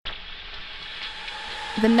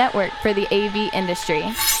the network for the AV industry.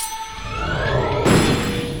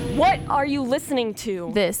 What are you listening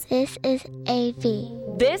to? This is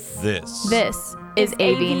AV. This is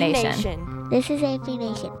AV Nation. This is AV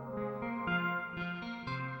Nation.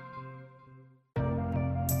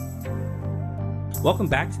 Welcome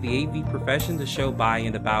back to the AV Profession, the show by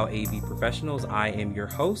and about AV professionals. I am your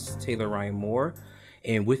host, Taylor Ryan Moore,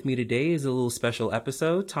 and with me today is a little special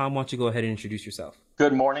episode. Tom, why don't you go ahead and introduce yourself?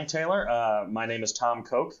 Good morning, Taylor. My name is Tom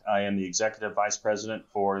Koch. I am the Executive Vice President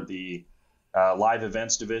for the Live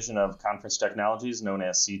Events Division of Conference Technologies, known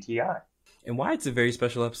as CTI. And why it's a very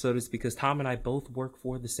special episode is because Tom and I both work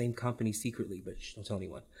for the same company secretly, but don't tell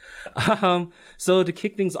anyone. So to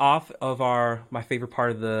kick things off of my favorite part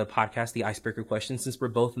of the podcast, the icebreaker question, since we're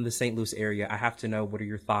both in the St. Louis area, I have to know, what are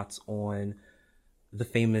your thoughts on the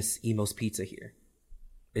famous Imo's Pizza here?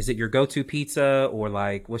 Is it your go-to pizza, or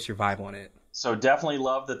like, what's your vibe on it? So definitely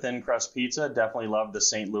love the thin crust pizza. Definitely love the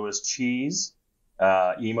St. Louis cheese.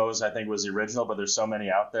 Imo's, I think, was the original, but there's so many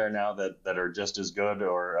out there now that are just as good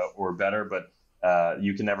or better. But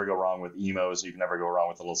you can never go wrong with Imo's. You can never go wrong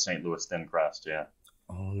with a little St. Louis thin crust. Yeah.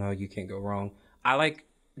 Oh no, you can't go wrong. I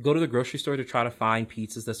go to the grocery store to try to find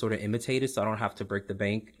pizzas that sort of imitate it, so I don't have to break the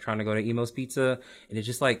bank trying to go to Imo's Pizza. And it's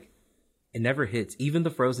just it never hits. Even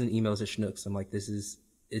the frozen Imo's at Schnucks, I'm like,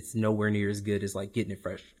 it's nowhere near as good as getting it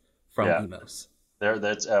fresh from Imo's.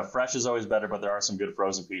 That's fresh is always better, but there are some good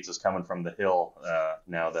frozen pizzas coming from the Hill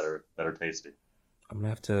now that are tasty. I'm gonna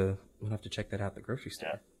have to check that out at the grocery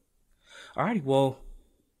store. Yeah. Alrighty, well,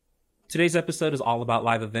 today's episode is all about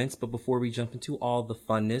live events, but before we jump into all the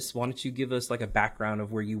funness, why don't you give us a background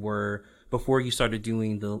of where you were before you started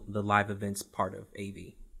doing the live events part of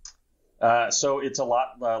AV? So it's a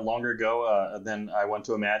lot longer ago than I want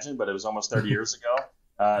to imagine, but it was almost 30 years ago.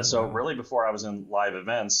 So really, before I was in live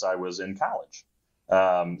events, I was in college.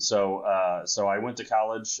 So I went to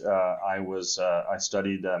college. I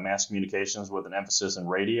studied mass communications with an emphasis in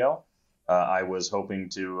radio. I was hoping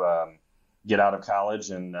to get out of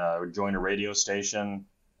college and join a radio station,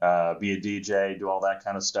 be a DJ, do all that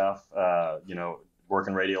kind of stuff. Work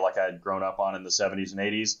in radio like I had grown up on in the 70s and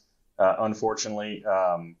 80s. Unfortunately,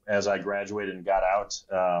 as I graduated and got out,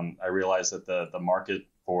 I realized that the market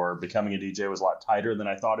for becoming a DJ was a lot tighter than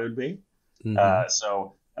I thought it would be.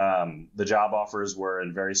 Mm-hmm. The job offers were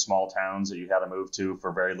in very small towns that you had to move to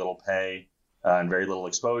for very little pay and very little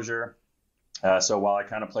exposure. So while I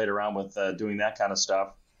kind of played around with doing that kind of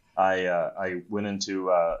stuff, I went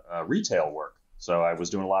into retail work. So I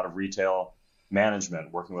was doing a lot of retail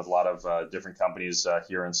management, working with a lot of different companies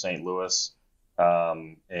here in St. Louis,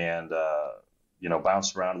 and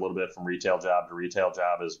bounced around a little bit from retail job to retail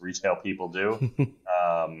job, as retail people do,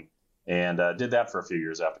 and did that for a few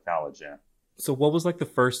years after college. Yeah. So what was the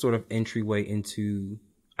first sort of entryway into,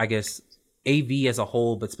 I guess, AV as a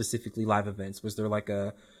whole, but specifically live events? Was there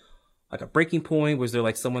a breaking point? Was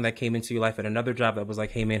there someone that came into your life at another job that was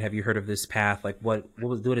like, hey man, have you heard of this path? What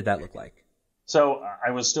did that look like? So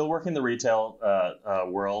I was still working the retail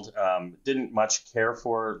world. Didn't much care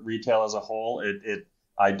for retail as a whole.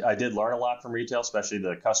 I did learn a lot from retail, especially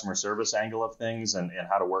the customer service angle of things and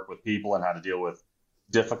how to work with people and how to deal with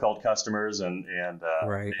difficult customers and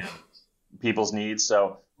people's needs.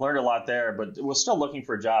 So learned a lot there, but was still looking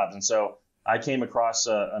for jobs. And so I came across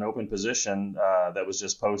an open position that was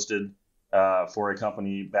just posted for a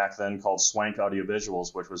company back then called Swank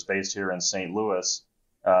Audiovisuals, which was based here in St. Louis.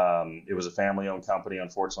 It was a family-owned company.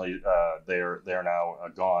 Unfortunately, they're now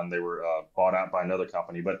gone. They were bought out by another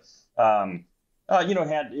company. But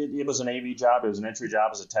it was an AV job. It was an entry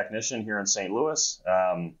job as a technician here in St. Louis,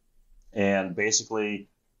 and basically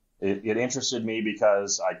it interested me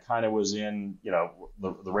because I kind of was in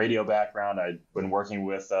the radio background. I'd been working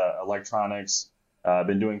with electronics,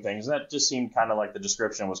 been doing things. And that just seemed kind of like the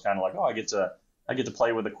description was kind of like, oh, I get to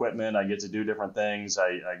play with equipment. I get to do different things.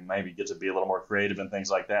 I maybe get to be a little more creative and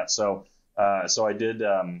things like that. So I did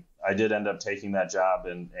end up taking that job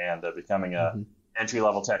and becoming a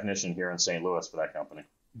entry-level technician here in St. Louis for that company.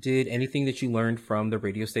 Did anything that you learned from the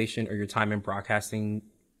radio station or your time in broadcasting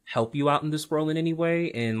help you out in this world in any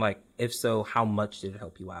way? And if so, how much did it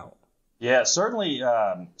help you out? Yeah, certainly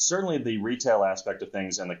the retail aspect of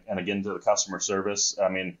things and again, to the customer service. I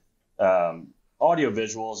mean, audio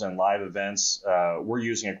visuals and live events, we're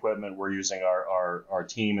using equipment, we're using our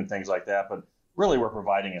team and things like that, but really we're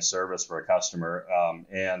providing a service for a customer,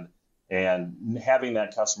 and having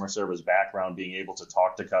that customer service background, being able to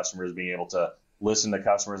talk to customers, being able to listen to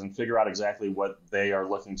customers and figure out exactly what they are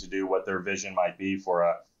looking to do, what their vision might be for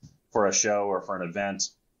a show or for an event,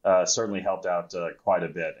 certainly helped out quite a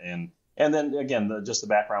bit. And then again, just the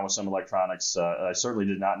background with some electronics, I certainly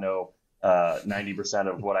did not know 90%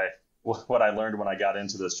 of what I learned when I got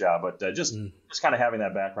into this job. But just kind of having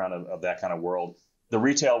that background of that kind of world. The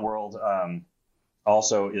retail world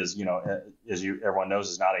also is, as everyone knows,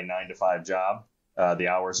 is not a 9-to-5 job. The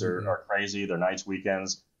hours are crazy. They're nights,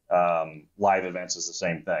 weekends. Live events is the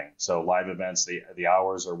same thing. So live events, the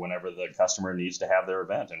hours are whenever the customer needs to have their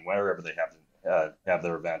event and wherever they have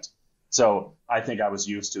their event. So I think I was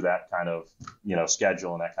used to that kind of,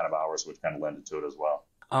 schedule and that kind of hours, which kind of lended to it as well.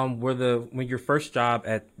 When your first job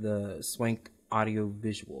at the Swank Audio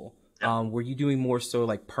Visual, were you doing more so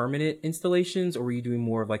like permanent installations, or were you doing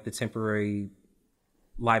more of like the temporary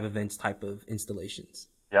live events type of installations?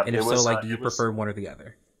 Yep. And if so, like, do you prefer one or the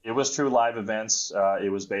other? It was true live events.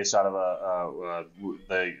 It was based out of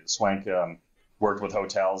the Swank worked with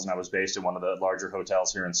hotels, and I was based in one of the larger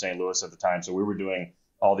hotels here in St. Louis at the time. So we were doing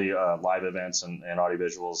all the live events and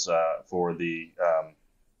audiovisuals for the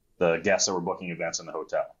guests that were booking events in the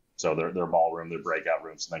hotel. So their ballroom, their breakout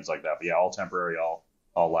rooms, and things like that. But yeah, all temporary,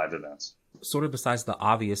 all live events. Sort of besides the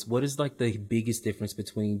obvious, what is like the biggest difference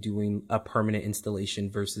between doing a permanent installation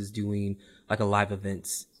versus doing like a live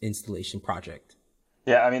events installation project?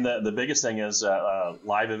 Yeah, I mean, the biggest thing is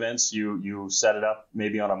live events. You set it up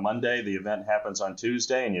maybe on a Monday. The event happens on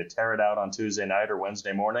Tuesday, and you tear it out on Tuesday night or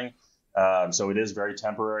Wednesday morning. So it is very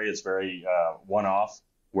temporary. It's very one-off.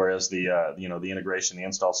 Whereas the integration, the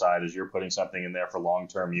install side is you're putting something in there for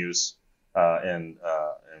long-term use and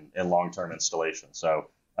long-term installation. So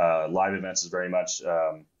live events is very much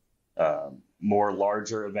more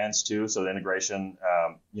larger events too. So the integration,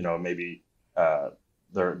 maybe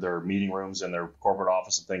their meeting rooms and their corporate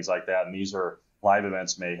office and things like that. And these are live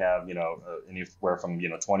events may have, anywhere from,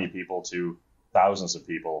 20 people to thousands of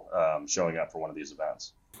people showing up for one of these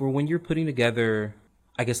events. For when you're putting together,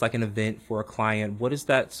 I guess, like an event for a client, what does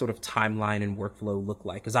that sort of timeline and workflow look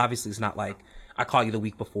like? Because obviously it's not like I call you the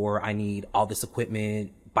week before, I need all this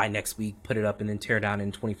equipment by next week, put it up and then tear down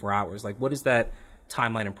in 24 hours. Like, what does that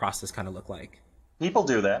timeline and process kind of look like? People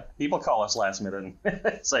do that. People call us last minute and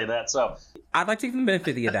say that. So I'd like to give them the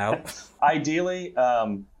benefit of the doubt. Ideally,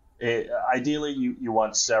 you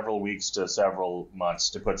want several weeks to several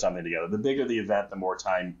months to put something together. The bigger the event, the more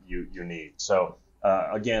time you need. So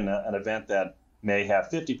again, an event that may have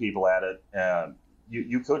 50 people at it,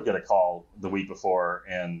 you could get a call the week before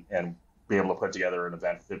and be able to put together an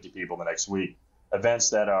event for 50 people the next week.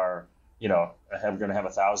 Events that are, going to have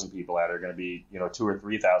 1,000 people at it, are going to be, 2,000 or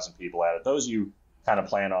 3,000 people at it. Those you kind of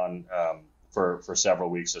plan on for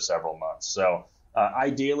several weeks to several months. So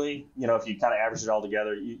ideally, if you kind of average it all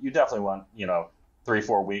together, you definitely want,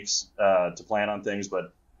 3-4 weeks to plan on things.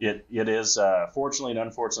 But it is fortunately and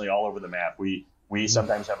unfortunately all over the map. We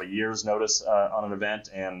sometimes have a year's notice on an event,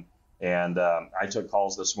 and I took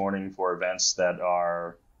calls this morning for events that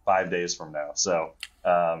are 5 days from now. So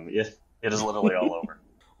it is literally all over.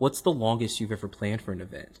 What's the longest you've ever planned for an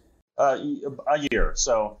event? A year.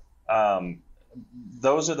 So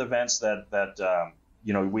those are the events that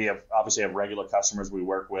we obviously have regular customers we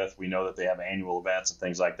work with. We know that they have annual events and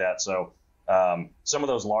things like that. So some of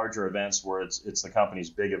those larger events where it's the company's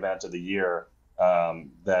big event of the year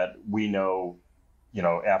that we know,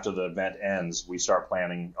 after the event ends, we start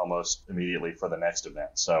planning almost immediately for the next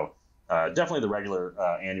event. So definitely the regular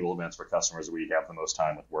annual events for customers we have the most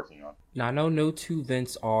time with working on. Now, I know no two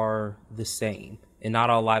events are the same, and not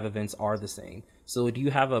all live events are the same. So do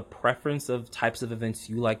you have a preference of types of events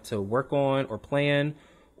you like to work on or plan,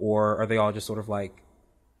 or are they all just sort of like,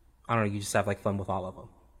 I don't know, you just have like fun with all of them?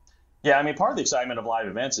 Yeah, I mean, part of the excitement of live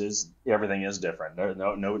events is everything is different.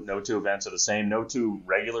 No two events are the same. No two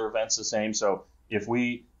regular events the same. So if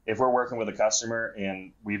we're working with a customer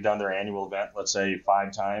and we've done their annual event, let's say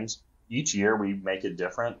 5 times, each year we make it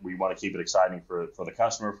different. We want to keep it exciting for the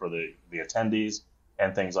customer, for the attendees,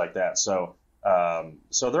 and things like that. So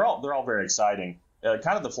they're all very exciting.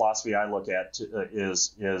 Kind of the philosophy I look at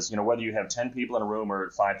is whether you have 10 people in a room or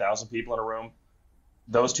 5,000 people in a room,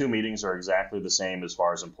 those two meetings are exactly the same as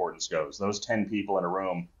far as importance goes. Those 10 people in a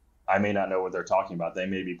room, I may not know what they're talking about. They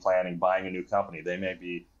may be planning buying a new company. They may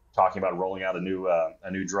be talking about rolling out a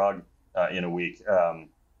new drug in a week.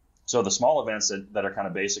 So the small events that are kind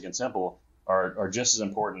of basic and simple are just as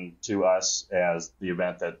important to us as the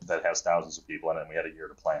event that has thousands of people in it, and we had a year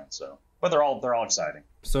to plan. So, but they're all exciting.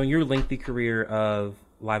 So in your lengthy career of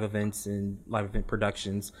live events and live event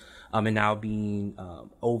productions, and now being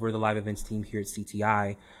over the live events team here at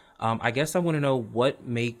CTI, I guess I want to know what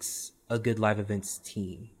makes a good live events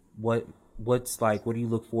team. What do you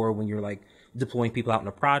look for when you're like deploying people out in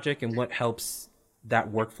a project, and what helps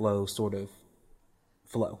that workflow sort of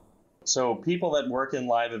flow? So people that work in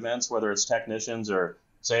live events, whether it's technicians or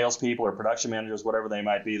salespeople or production managers, whatever they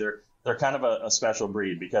might be, they're kind of a special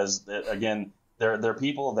breed because again, they're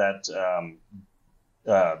people that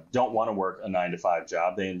don't want to work a 9-to-5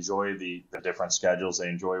 job. They enjoy the different schedules. They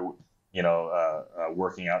enjoy,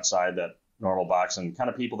 working outside that normal box, and kind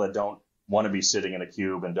of people that don't want to be sitting in a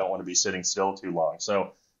cube and don't want to be sitting still too long.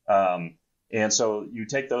 So, and so you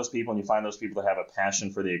take those people and you find those people that have a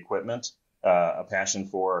passion for the equipment, a passion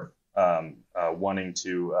for wanting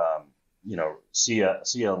to, see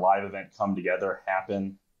a live event come together,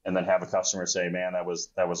 happen, and then have a customer say, "Man, that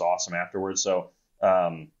was awesome" afterwards. So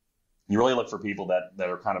you really look for people that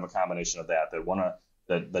are kind of a combination of that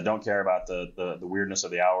that don't care about the weirdness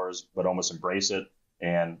of the hours, but almost embrace it,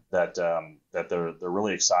 and that they're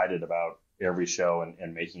really excited about every show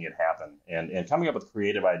and making it happen and coming up with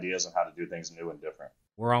creative ideas on how to do things new and different.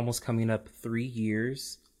 We're almost coming up 3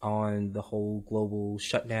 years on the whole global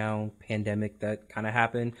shutdown pandemic that kind of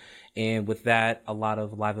happened. And with that, a lot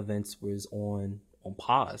of live events was on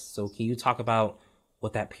pause. So can you talk about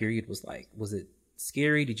what that period was like? Was it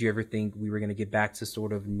scary? Did you ever think we were going to get back to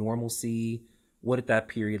sort of normalcy? What did that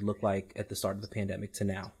period look like at the start of the pandemic to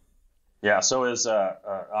now? Yeah, so it's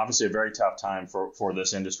obviously a very tough time for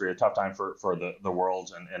this industry, a tough time for the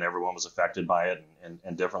world, and everyone was affected by it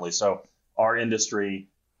and differently. So our industry,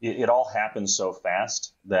 it all happened so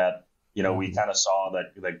fast that, we kind of saw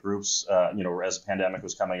that groups, as the pandemic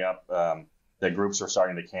was coming up, that groups were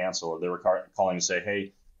starting to cancel. They were calling to say,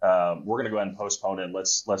 hey, we're going to go ahead and postpone it.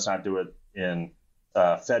 Let's not do it in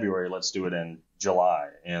February. Let's do it in July.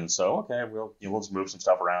 And so, okay, we'll just move some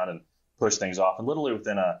stuff around and push things off. And literally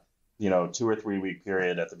within a 2 or 3 week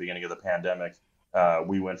period at the beginning of the pandemic,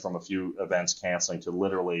 we went from a few events canceling to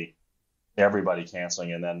literally everybody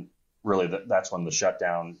canceling. And then really that's when the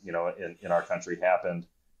shutdown, in our country happened.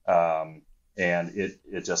 And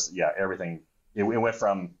it just, everything, it went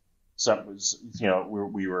from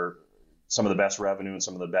we were some of the best revenue and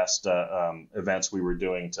some of the best events we were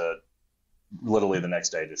doing to literally the next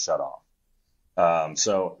day just shut off.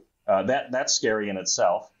 So that's scary in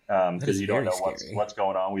itself. Because you don't know what's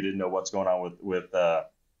going on. We didn't know what's going on with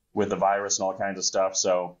the virus and all kinds of stuff.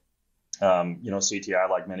 So, CTI,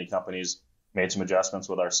 like many companies, made some adjustments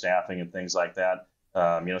with our staffing and things like that.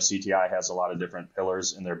 CTI has a lot of different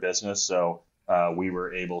pillars in their business. So we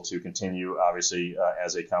were able to continue, obviously,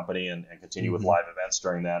 as a company and continue with live events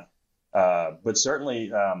during that. But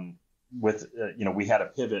certainly we had to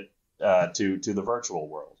pivot to the virtual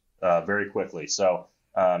world very quickly. So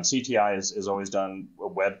CTI has always done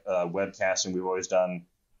webcasting. We've always done,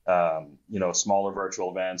 smaller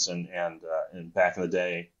virtual events and back in the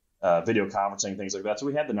day, video conferencing, things like that. So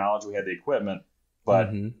we had the knowledge, we had the equipment,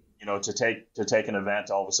 but, to take an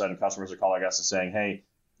event, all of a sudden customers are calling us and saying, hey,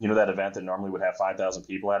 that event that normally would have 5,000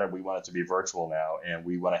 people at it, we want it to be virtual now. And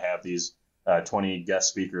we want to have these 20 guest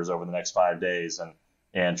speakers over the next 5 days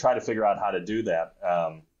and try to figure out how to do that.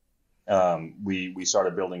 We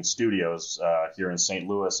started building studios here in St.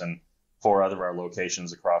 Louis and 4 other of our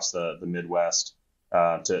locations across the Midwest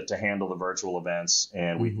to handle the virtual events.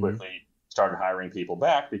 And we quickly started hiring people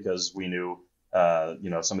back because we knew,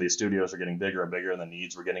 some of these studios are getting bigger and bigger and the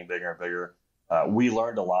needs were getting bigger and bigger. We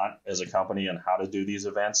learned a lot as a company on how to do these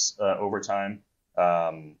events over time.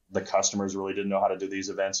 The customers really didn't know how to do these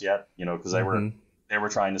events yet, because they were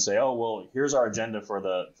trying to say, oh, well, here's our agenda for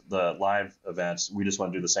the live events. We just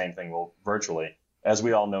want to do the same thing virtually. As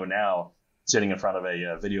we all know now, sitting in front of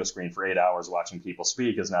a video screen for 8 hours watching people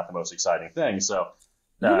speak is not the most exciting thing. So,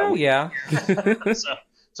 so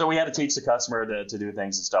we had to teach the customer to do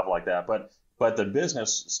things and stuff like that. But the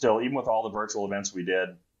business still, even with all the virtual events we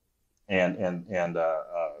did, and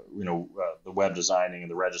the web designing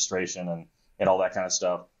and the registration and all that kind of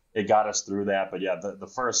stuff, it got us through that. But yeah, the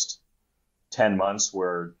first 10 months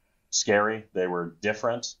were scary. They were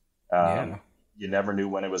different. You never knew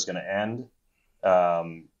when it was going to end.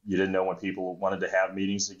 You didn't know when people wanted to have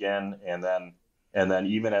meetings again. And then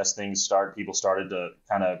even as things people started to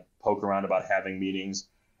kind of poke around about having meetings.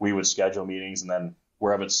 We would schedule meetings, and then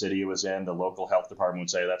wherever city it was in, the local health department would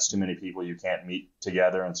say, that's too many people, you can't meet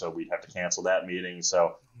together. And so we'd have to cancel that meeting.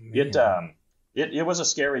 So it was a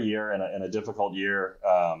scary year and a difficult year.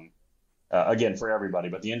 Again, for everybody,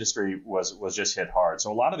 but the industry was just hit hard.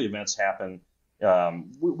 So a lot of the events happen.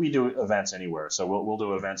 We do events anywhere. So we'll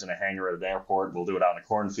do events in a hangar at an airport. We'll do it out in a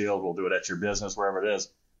cornfield. We'll do it at your business, wherever it is.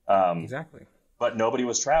 Exactly. But nobody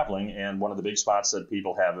was traveling. And one of the big spots that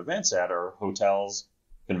people have events at are hotels,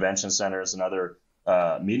 convention centers, and other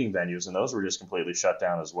meeting venues. And those were just completely shut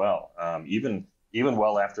down as well. Even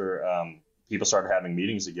well after people started having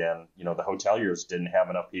meetings again, the hoteliers didn't have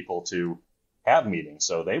enough people to have meetings,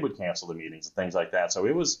 so they would cancel the meetings and things like that. So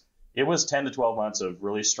it was it was 10 to 12 months of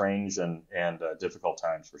really strange and difficult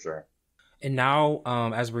times for sure. And now,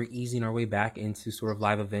 as we're easing our way back into sort of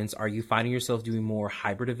live events, are you finding yourself doing more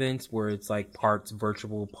hybrid events where it's like parts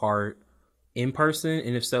virtual, part in person?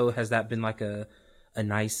 And if so, has that been like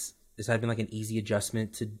has that been like an easy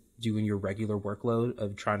adjustment to doing your regular workload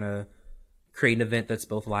of trying to create an event that's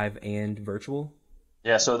both live and virtual?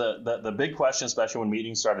 Yeah. So the big question, especially when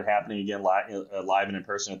meetings started happening again live and in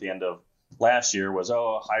person at the end of last year, was,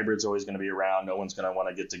 hybrid's always going to be around. No one's going to want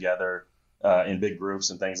to get together in big groups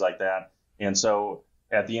and things like that. And so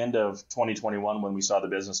at the end of 2021, when we saw the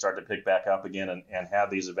business start to pick back up again and have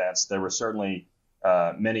these events, there were certainly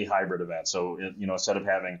many hybrid events. So, instead of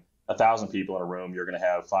having 1,000 people in a room, you're going to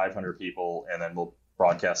have 500 people, and then we'll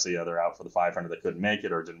broadcast the other out for the 500 that couldn't make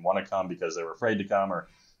it or didn't want to come because they were afraid to come or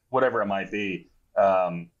whatever it might be.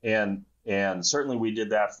 And certainly we did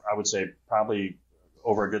that, I would say, probably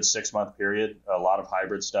over a good 6-month period, a lot of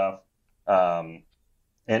hybrid stuff. And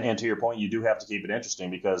to your point, you do have to keep it interesting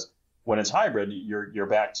because when it's hybrid, you're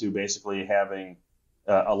back to basically having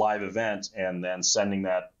a live event and then sending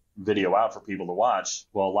that video out for people to watch.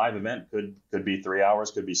 Well, a live event could be 3 hours,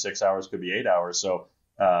 could be 6 hours, could be 8 hours. So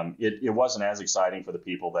it wasn't as exciting for the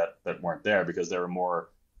people that weren't there because they were more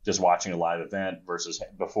just watching a live event versus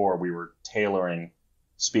before we were tailoring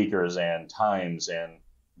speakers and times and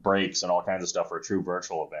breaks and all kinds of stuff for a true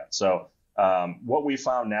virtual event. So what we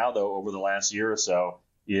found now, though, over the last year or so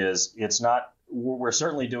is we're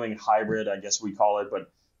certainly doing hybrid, I guess we call it,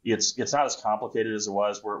 but it's not as complicated as it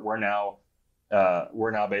was. We're now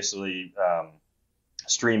basically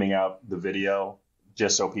streaming out the video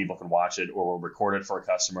just so people can watch it, or we'll record it for a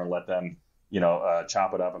customer and let them,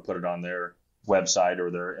 chop it up and put it on their website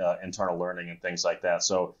or their internal learning and things like that.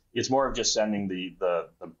 So it's more of just sending the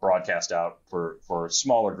broadcast out for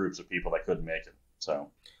smaller groups of people that couldn't make it.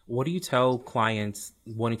 So what do you tell clients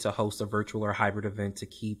wanting to host a virtual or hybrid event to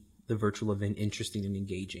keep the virtual event interesting and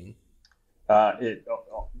engaging?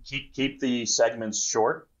 Keep the segments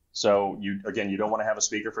short. So you don't want to have a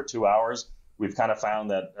speaker for 2 hours. We've kind of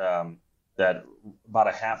found that that about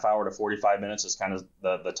a half hour to 45 minutes is kind of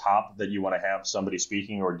the top that you want to have somebody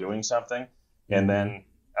speaking or doing something. And then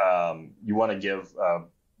you want to give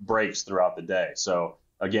breaks throughout the day. So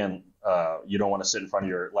again, you don't want to sit in front of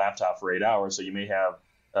your laptop for 8 hours. So you may have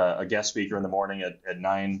a guest speaker in the morning at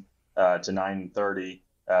 9 to 9:30,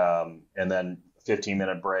 and then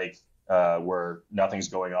 15-minute break where nothing's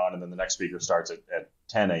going on, and then the next speaker starts at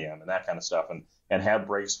 10 a.m. and that kind of stuff, and have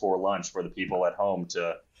breaks for lunch for the people at home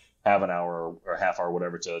to have an hour or half hour,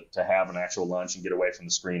 whatever, to have an actual lunch and get away from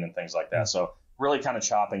the screen and things like that. So really kind of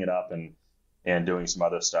chopping it up and doing some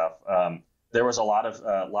other stuff. There was a lot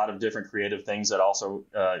of different creative things that also,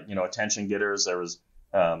 attention getters. There was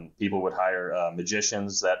people would hire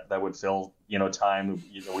magicians that would fill, time.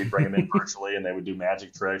 We'd bring them in virtually and they would do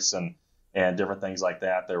magic tricks and different things like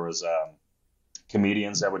that. There was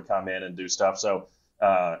comedians that would come in and do stuff. So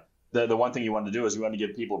the one thing you wanted to do is you wanted to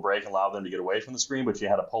give people a break and allow them to get away from the screen, but you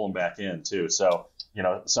had to pull them back in too. So,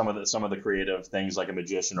 some of the creative things like a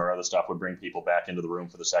magician or other stuff would bring people back into the room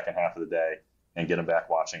for the second half of the day and get them back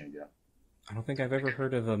watching again. I don't think I've ever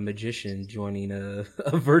heard of a magician joining a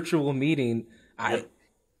virtual meeting.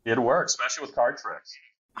 It works, especially with card tricks.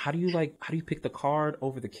 How do you pick the card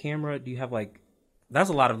over the camera? Do you have that's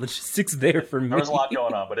a lot of logistics there for me. There was a lot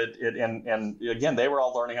going on, but and again, they were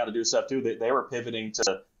all learning how to do stuff too. They were pivoting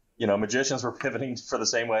to, magicians were pivoting for the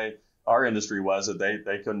same way our industry was, that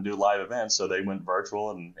they couldn't do live events, so they went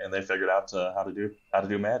virtual and they figured out how to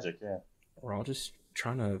do magic. Yeah, we're all just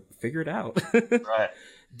trying to figure it out. Right.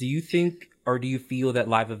 Do you think, or do you feel that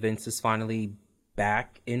live events is finally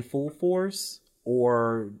back in full force,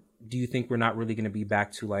 or do you think we're not really going to be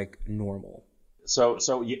back to normal? So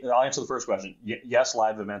I'll answer the first question. Yes,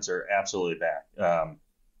 live events are absolutely back.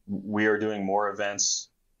 We are doing more events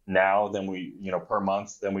now than per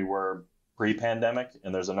month than we were pre-pandemic,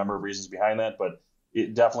 and there's a number of reasons behind that. But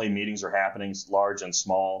definitely meetings are happening, large and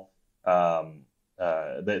small. They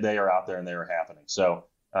are out there and they are happening. So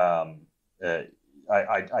I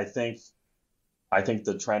think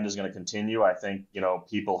the trend is going to continue. I think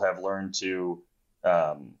people have learned to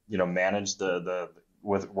manage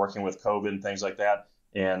with working with COVID and things like that.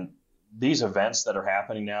 And these events that are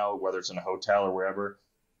happening now, whether it's in a hotel or wherever,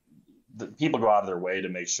 people go out of their way to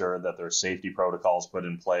make sure that there's safety protocols put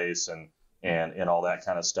in place and all that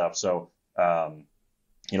kind of stuff. So,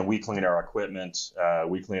 we clean our equipment,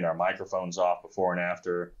 we clean our microphones off before and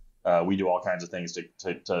after. We do all kinds of things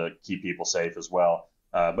to keep people safe as well.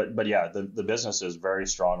 But yeah, the business is very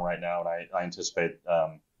strong right now, and I anticipate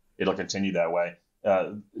it'll continue that way.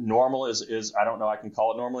 Normal is I don't know I can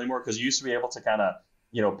call it normal anymore, because you used to be able to kind of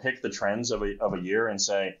pick the trends of a year and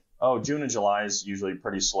say, oh, June and July is usually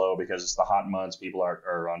pretty slow because it's the hot months. People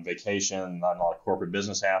are on vacation, not a lot of corporate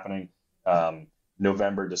business happening.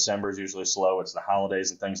 November, December is usually slow. It's the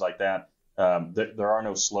holidays and things like that. There are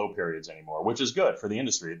no slow periods anymore, which is good for the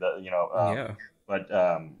industry. But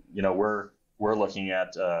we're looking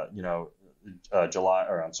at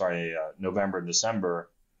November and December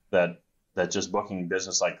that just booking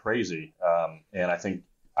business like crazy. And I think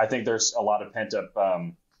there's a lot of pent up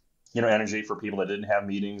energy for people that didn't have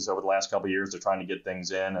meetings over the last couple of years. They're trying to get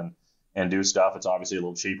things in and do stuff. It's obviously a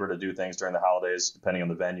little cheaper to do things during the holidays, depending on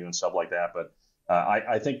the venue and stuff like that. But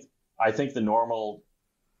I think the normal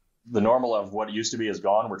of what it used to be is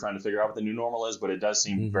gone. We're trying to figure out what the new normal is, but it does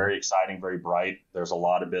seem very exciting, very bright. There's a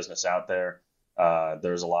lot of business out there.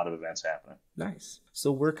 There's a lot of events happening. Nice.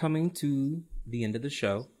 So we're coming to the end of the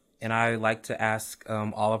show, and I like to ask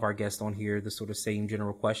all of our guests on here the sort of same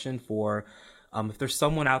general question for if there's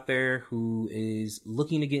someone out there who is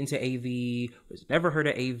looking to get into AV, or has never heard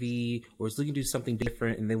of AV, or is looking to do something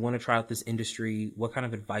different and they want to try out this industry, what kind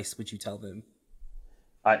of advice would you tell them?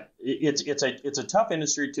 It's a tough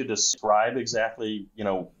industry to describe exactly,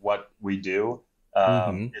 what we do.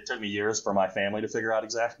 It took me years for my family to figure out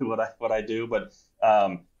exactly what I do, but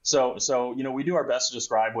so we do our best to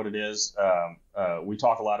describe what it is. We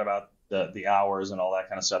talk a lot about the hours and all that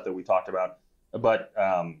kind of stuff that we talked about, but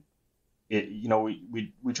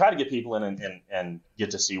we try to get people in and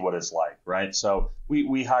get to see what it's like, right? So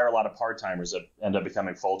we hire a lot of part-timers that end up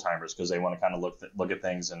becoming full-timers because they want to kind of look at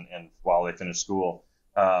things and while they finish school.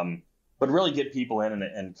 But really get people in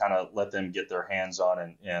and kind of let them get their hands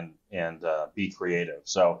on and be creative.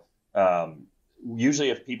 So usually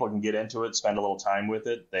if people can get into it, spend a little time with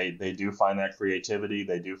it, they do find that creativity.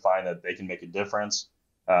 They do find that they can make a difference.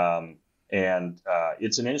 And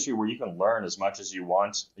it's an industry where you can learn as much as you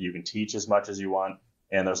want. You can teach as much as you want.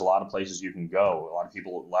 And there's a lot of places you can go. A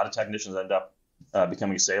lot of technicians end up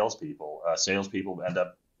becoming salespeople. Salespeople end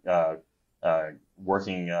up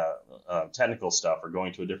working technical stuff or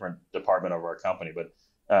going to a different department of our company.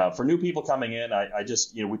 But for new people coming in, I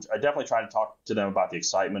definitely try to talk to them about the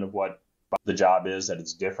excitement of what the job is, that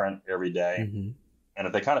it's different every day. And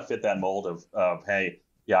if they kind of fit that mold of hey,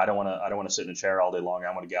 yeah, I don't want to sit in a chair all day long.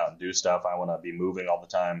 I want to get out and do stuff. I want to be moving all the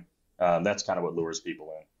time. That's kind of what lures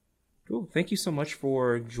people in. Cool. Thank you so much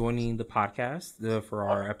for joining the podcast for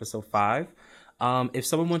our episode 5. If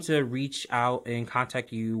someone wants to reach out and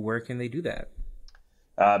contact you, where can they do that?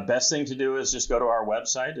 Best thing to do is just go to our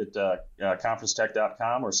website at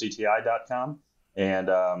conferencetech.com or cti.com,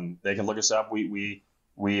 and they can look us up. We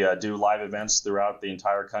do live events throughout the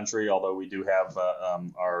entire country, although we do have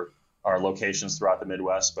our locations throughout the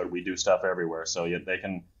Midwest, but we do stuff everywhere. So they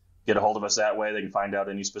can get a hold of us that way. They can find out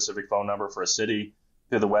any specific phone number for a city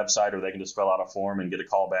through the website, or they can just fill out a form and get a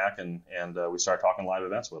call back, and we start talking live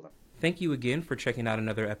events with them. Thank you again for checking out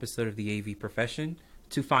another episode of the AV Profession.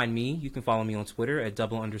 To find me, you can follow me on Twitter at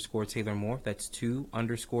 _Taylor Moore. That's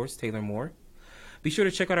 2_ Taylor Moore. Be sure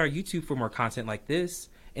to check out our YouTube for more content like this.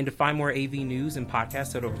 And to find more AV news and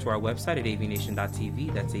podcasts, head over to our website at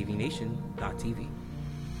avnation.tv. That's avnation.tv.